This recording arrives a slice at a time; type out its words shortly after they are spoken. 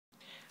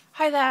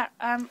Hi there,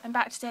 I'm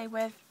back today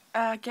with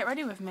Get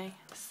Ready With Me.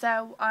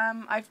 So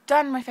I've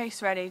done my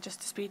face ready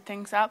just to speed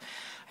things up.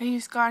 I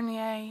used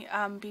Garnier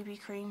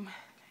BB cream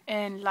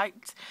in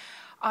light.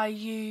 I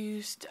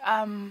used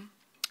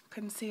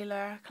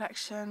concealer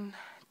collection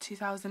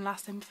 2000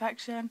 Last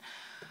Imperfection.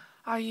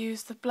 I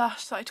used the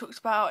blush that I talked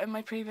about in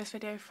my previous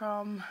video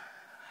from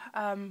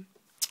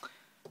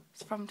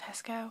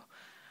Tesco.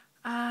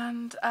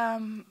 And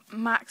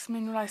Max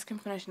Mineralized Skin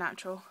Finish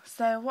Natural.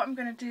 So what I'm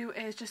going to do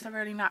is just a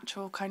really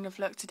natural kind of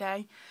look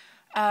today.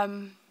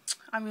 I'm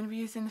going to be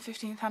using the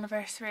 15th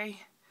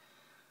anniversary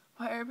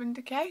by Urban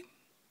Decay.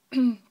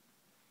 And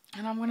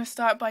I'm going to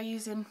start by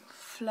using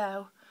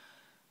Flow,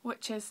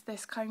 which is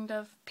this kind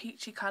of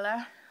peachy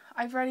colour.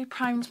 I've already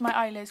primed my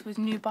eyelids with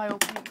Nubile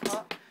Pink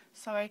Hot,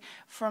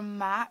 from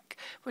MAC,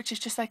 which is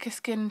just like a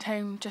skin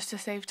tone just to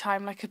save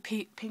time, like a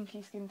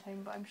pinky skin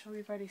tone, but I'm sure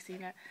you've already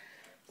seen it.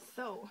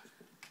 So,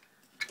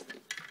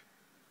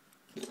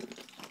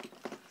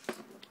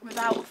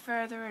 without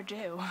further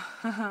ado,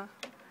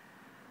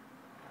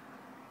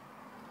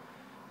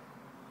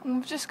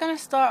 I'm just going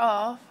to start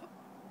off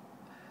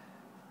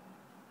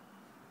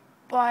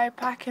by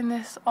packing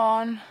this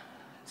on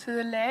to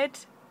the lid.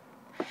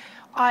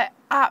 I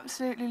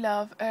absolutely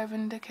love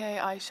Urban Decay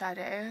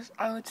eyeshadows.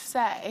 I would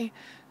say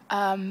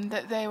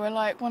that they were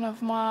like one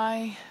of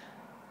my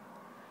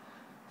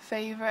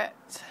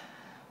favourite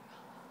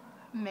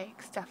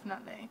makes,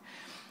 definitely.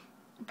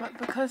 But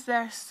because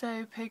they're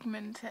so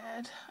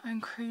pigmented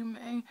and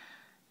creamy,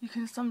 you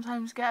can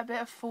sometimes get a bit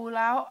of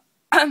fallout.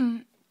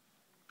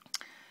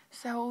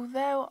 So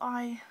although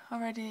I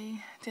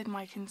already did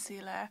my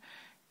concealer,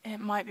 it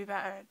might be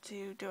better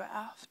to do it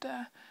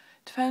after.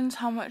 Depends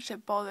how much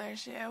it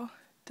bothers you.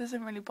 It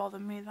doesn't really bother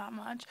me that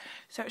much.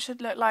 So it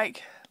should look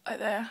like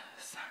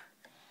this.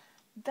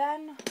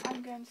 Then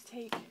I'm going to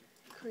take a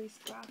crease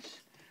brush.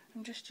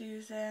 I'm just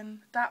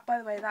using that. By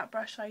the way, that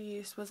brush I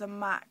used was a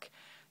MAC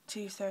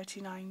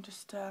 239,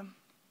 just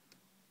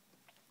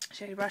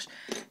shady brush.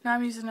 Now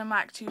I'm using a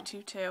MAC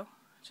 222,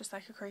 just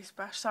like a crease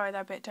brush. Sorry,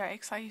 they're a bit dirty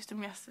because I used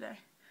them yesterday.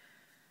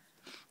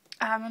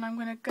 And I'm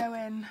going to go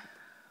in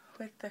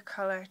with the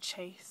colour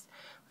Chase,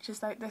 which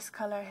is like this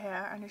colour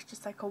here, and it's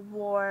just like a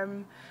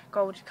warm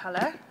goldy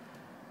colour,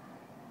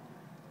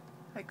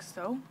 like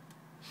so.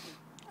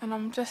 And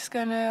I'm just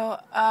going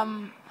to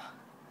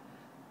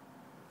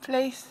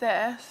place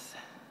this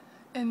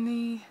in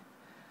the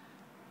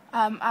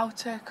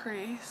outer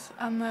crease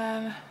and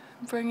then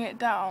bring it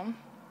down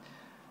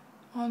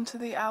onto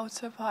the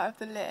outer part of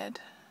the lid,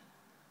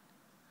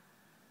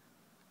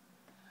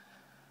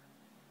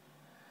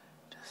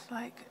 just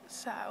like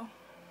so.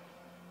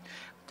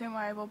 Don't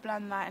worry, we'll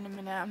blend that in a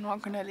minute. I'm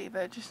not going to leave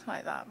it just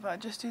like that,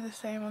 but just do the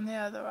same on the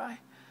other eye.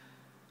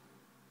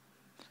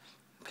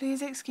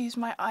 Please excuse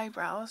my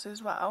eyebrows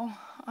as well.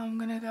 I'm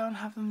going to go and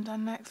have them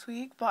done next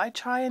week, but I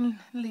try and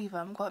leave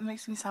them. God, it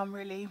makes me sound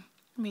really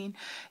mean.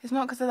 It's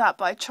not because of that,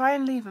 but I try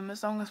and leave them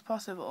as long as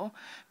possible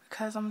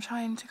because I'm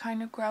trying to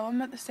kind of grow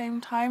them at the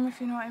same time, if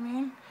you know what I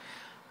mean.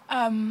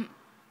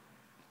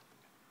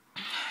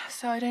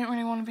 So I don't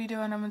really want to be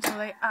doing them until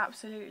they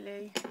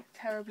absolutely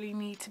terribly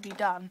need to be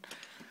done.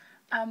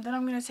 Then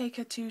I'm going to take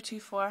a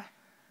 224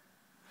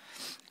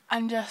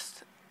 and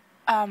just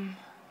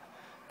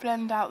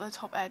blend out the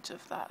top edge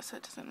of that so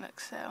it doesn't look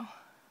so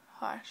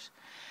harsh.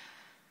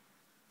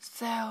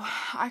 So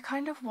I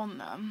kind of want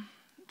them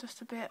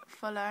just a bit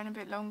fuller and a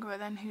bit longer, but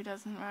then who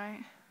doesn't,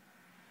 right?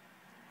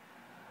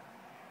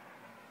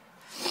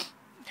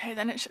 Okay,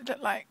 then it should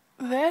look like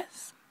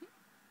this.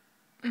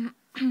 And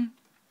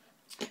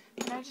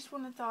I just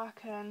want to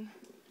darken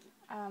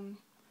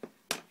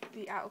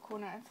the outer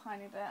corner a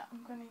tiny bit.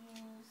 I'm going to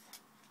use...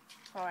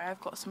 Sorry, I've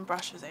got some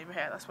brushes over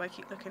here, that's why I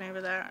keep looking over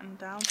there and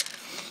down.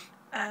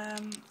 A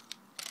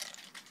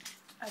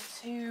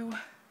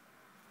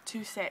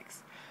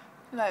 226,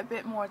 like a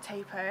bit more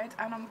tapered,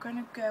 and I'm going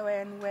to go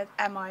in with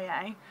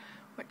MIA,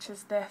 which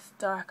is this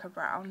darker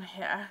brown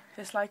here.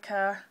 It's like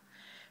a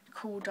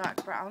cool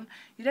dark brown.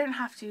 You don't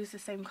have to use the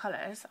same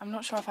colours. I'm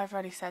not sure if I've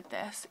already said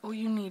this. All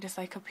you need is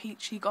like a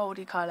peachy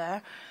goldy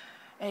colour,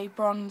 a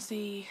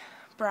bronzy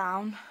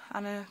brown,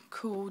 and a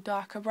cool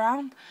darker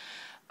brown.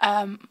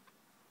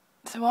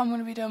 So what I'm going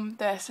to be doing with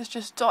this is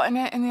just dotting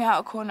it in the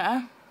outer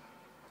corner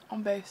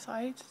on both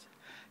sides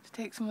to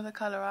take some of the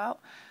colour out,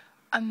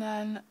 and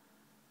then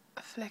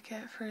flick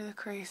it through the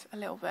crease a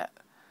little bit.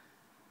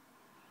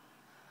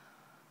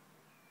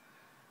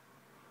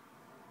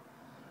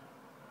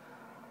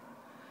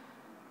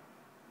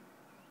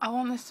 I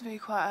want this to be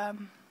quite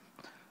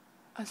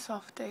a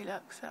soft day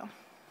look, so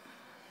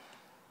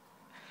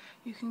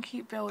you can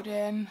keep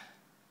building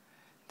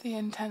the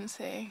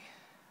intensity.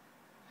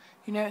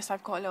 You notice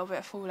I've got a little bit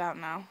of fallout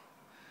now.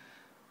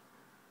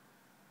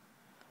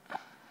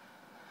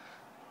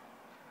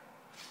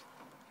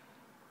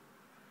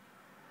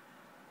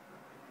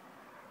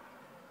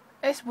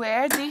 It's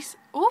weird, these...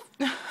 Ooh!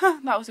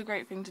 That was a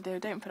great thing to do.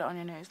 Don't put it on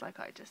your nose like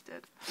I just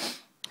did,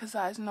 because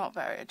that is not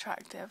very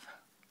attractive.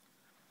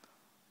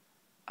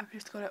 I've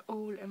just got it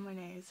all in my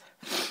nose.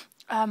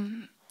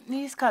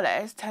 these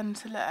colours tend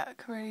to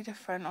look really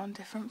different on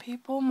different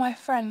people. My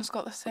friend's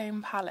got the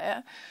same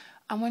palette,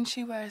 and when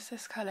she wears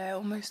this colour it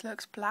almost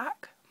looks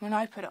black. When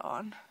I put it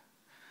on,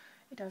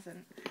 it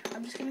doesn't.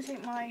 I'm just going to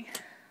take my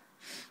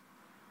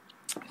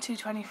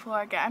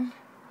 224 again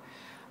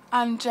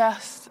and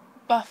just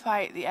buff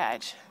out the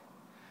edge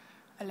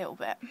a little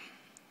bit.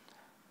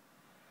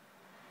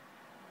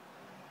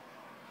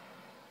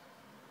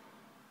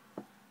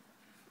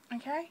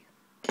 Okay,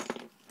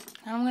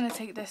 and I'm going to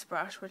take this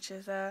brush, which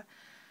is a,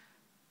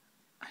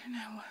 I don't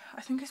know,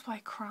 I think it's by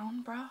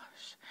Crown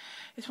brush.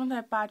 It's one of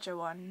their Badger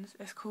ones.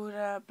 It's called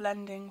a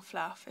blending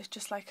fluff. It's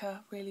just like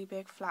a really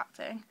big flat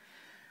thing.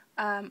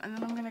 And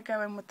then I'm going to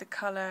go in with the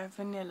colour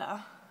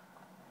Vanilla,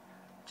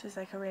 which is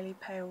like a really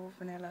pale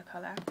vanilla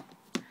colour.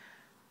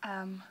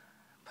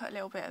 Put a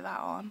little bit of that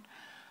on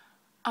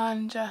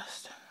and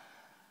just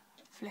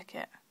flick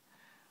it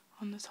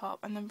on the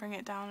top and then bring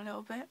it down a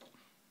little bit.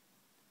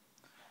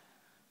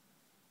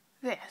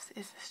 This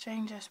is the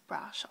strangest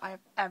brush I've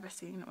ever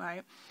seen,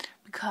 right?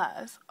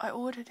 Because I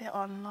ordered it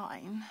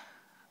online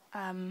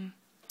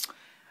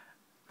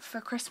for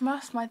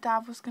Christmas. My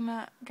dad was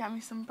gonna get me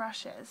some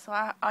brushes, so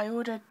I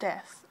ordered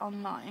this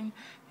online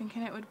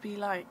thinking it would be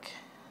like,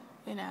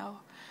 you know,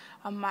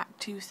 a MAC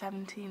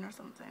 217 or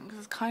something, because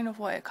it's kind of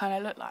what it kind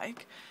of looked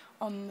like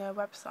on the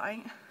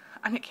website,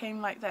 and it came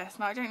like this.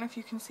 Now I don't know if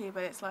you can see,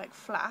 but it's like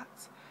flat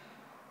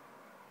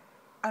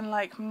and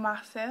like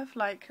massive.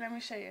 Like, let me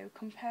show you,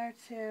 compared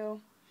to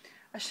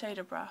a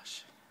shader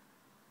brush.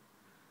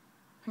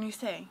 Can you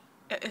see?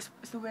 It's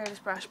the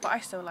weirdest brush, but I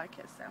still like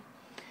it. So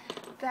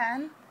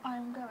then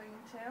I'm going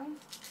to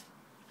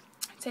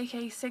take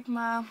a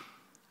Sigma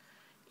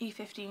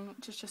E15,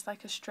 which is just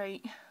like a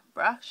straight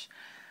brush,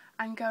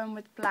 and go in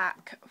with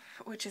black,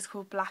 which is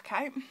called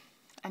Blackout.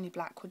 Any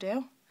black will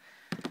do.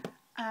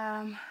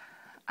 And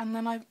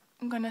then I'm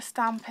going to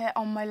stamp it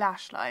on my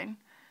lash line.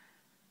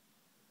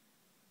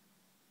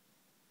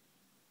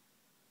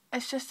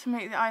 It's just to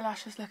make the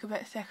eyelashes look a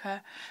bit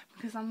thicker,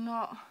 because I'm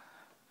not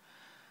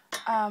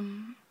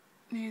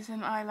using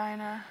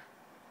eyeliner.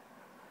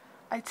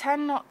 I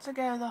tend not to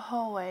go the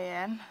whole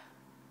way in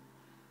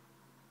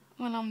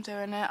when I'm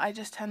doing it. I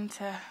just tend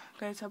to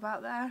go to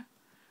about there.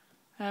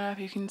 I don't know if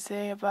you can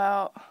see,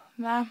 about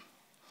there.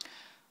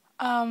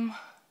 I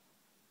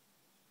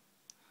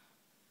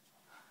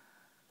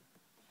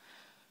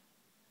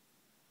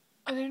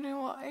don't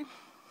know why.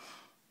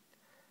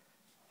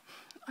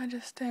 I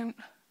just don't.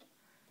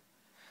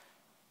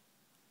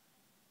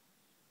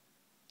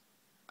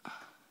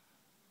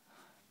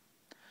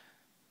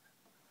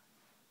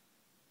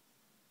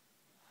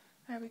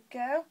 There we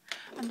go.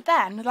 And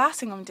then the last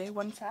thing I'm going to do,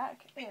 one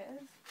sec,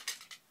 is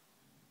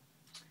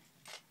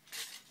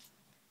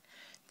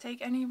take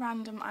any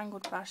random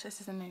angled brush. This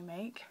is a new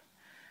make.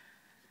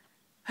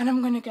 And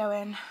I'm going to go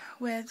in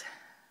with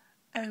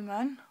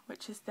Oman,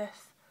 which is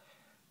this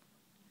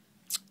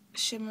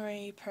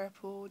shimmery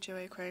purple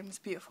duochrome. It's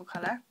a beautiful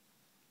colour.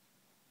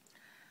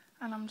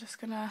 And I'm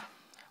just going to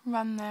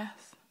run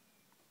this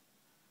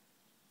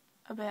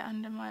a bit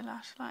under my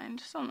lash line,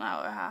 just on the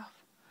outer half,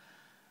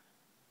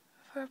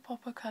 for a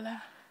popper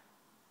colour.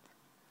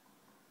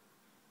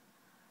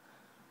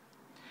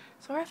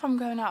 Sorry if I'm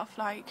going out of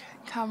like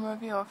camera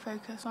view or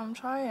focus, I'm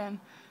trying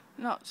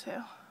not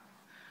to,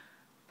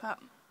 but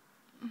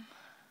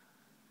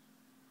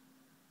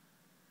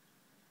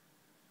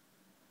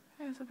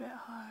it's a bit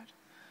hard.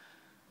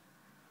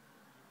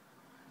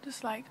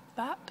 Just like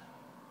that.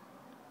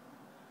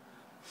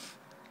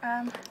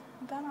 Then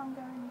I'm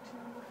going to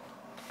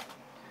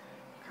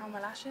curl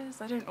my lashes.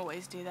 I don't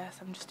always do this,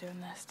 I'm just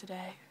doing this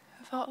today.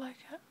 I felt like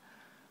it.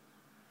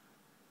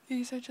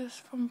 These are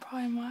just from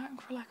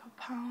Primark for like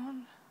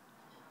 £1.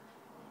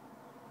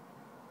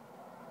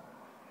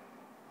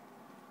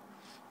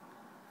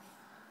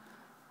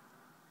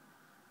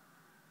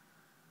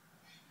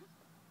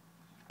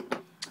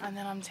 And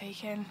then I'm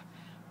taking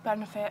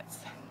Benefit's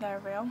They're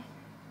Real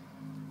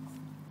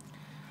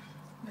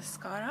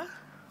mascara.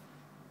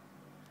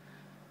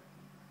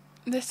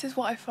 This is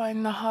what I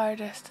find the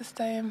hardest to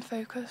stay in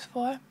focus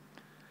for.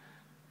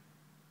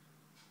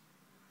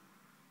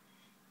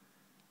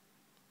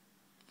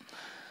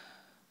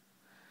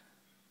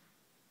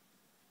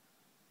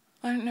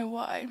 I don't know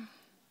why.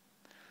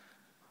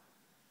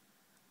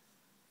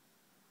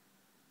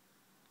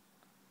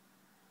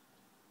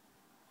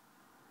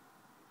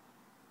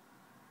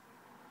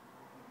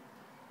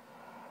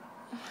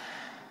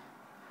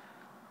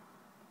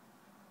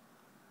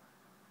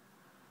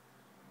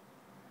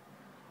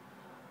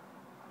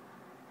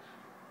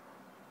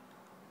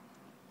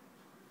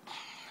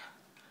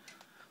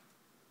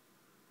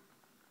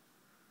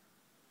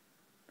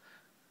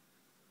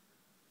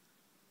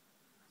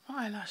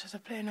 My eyelashes are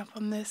playing up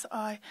on this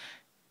eye.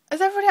 Has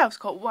everybody else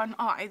got one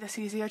eye that's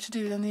easier to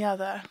do than the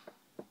other?